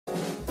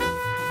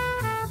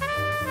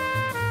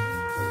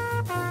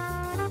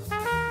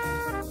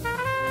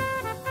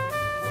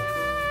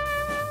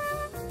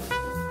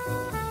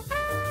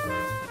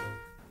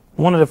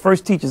One of the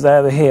first teachers I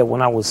ever had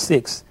when I was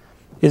 6,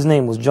 his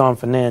name was John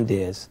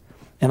Fernandez.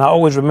 And I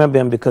always remember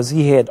him because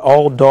he had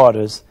all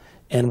daughters,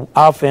 and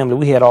our family,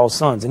 we had all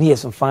sons, and he had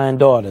some fine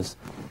daughters.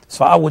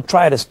 So I would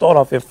try to start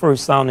off at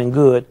first sounding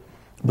good,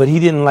 but he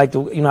didn't like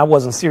to, I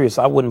wasn't serious,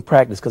 so I wouldn't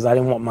practice because I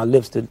didn't want my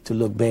lips to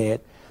look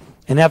bad.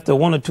 And after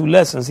 1 or 2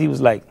 lessons, he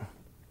was like,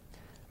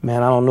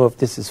 man, I don't know if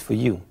this is for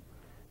you.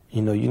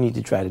 You need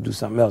to try to do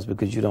something else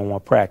because you don't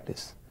want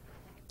practice.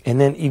 And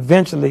then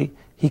eventually,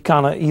 he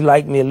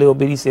liked me a little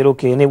bit. He said,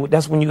 okay, and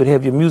that's when you would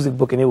have your music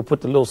book, and they would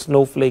put the little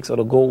snowflakes or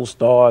the gold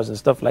stars and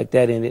stuff like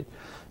that in it.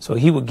 So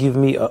he would give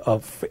me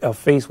a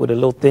face with a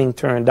little thing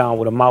turned down,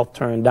 with a mouth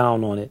turned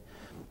down on it.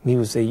 And he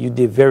would say, you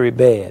did very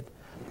bad.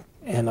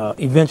 And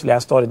eventually I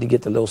started to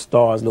get the little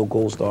stars, little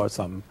gold stars,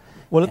 something.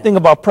 Well, the thing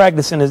about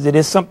practicing is that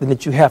it's something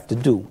that you have to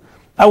do.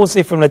 I would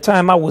say from the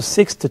time I was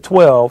 6 to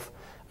 12,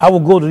 I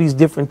would go to these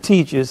different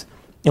teachers,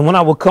 and when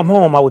I would come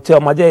home, I would tell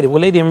my daddy, well,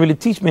 they didn't really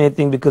teach me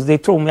anything because they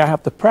told me I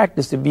have to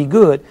practice to be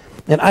good,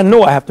 and I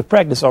know I have to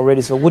practice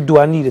already, so what do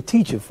I need a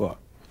teacher for?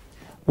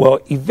 Well,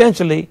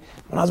 eventually,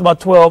 when I was about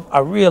 12, I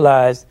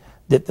realized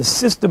that the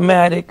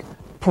systematic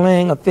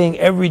playing a thing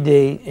every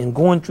day and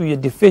going through your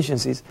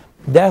deficiencies,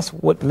 that's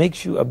what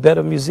makes you a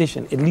better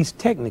musician, at least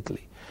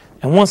technically.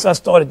 And once I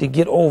started to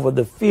get over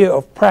the fear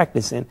of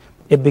practicing,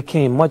 it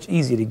became much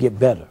easier to get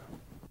better.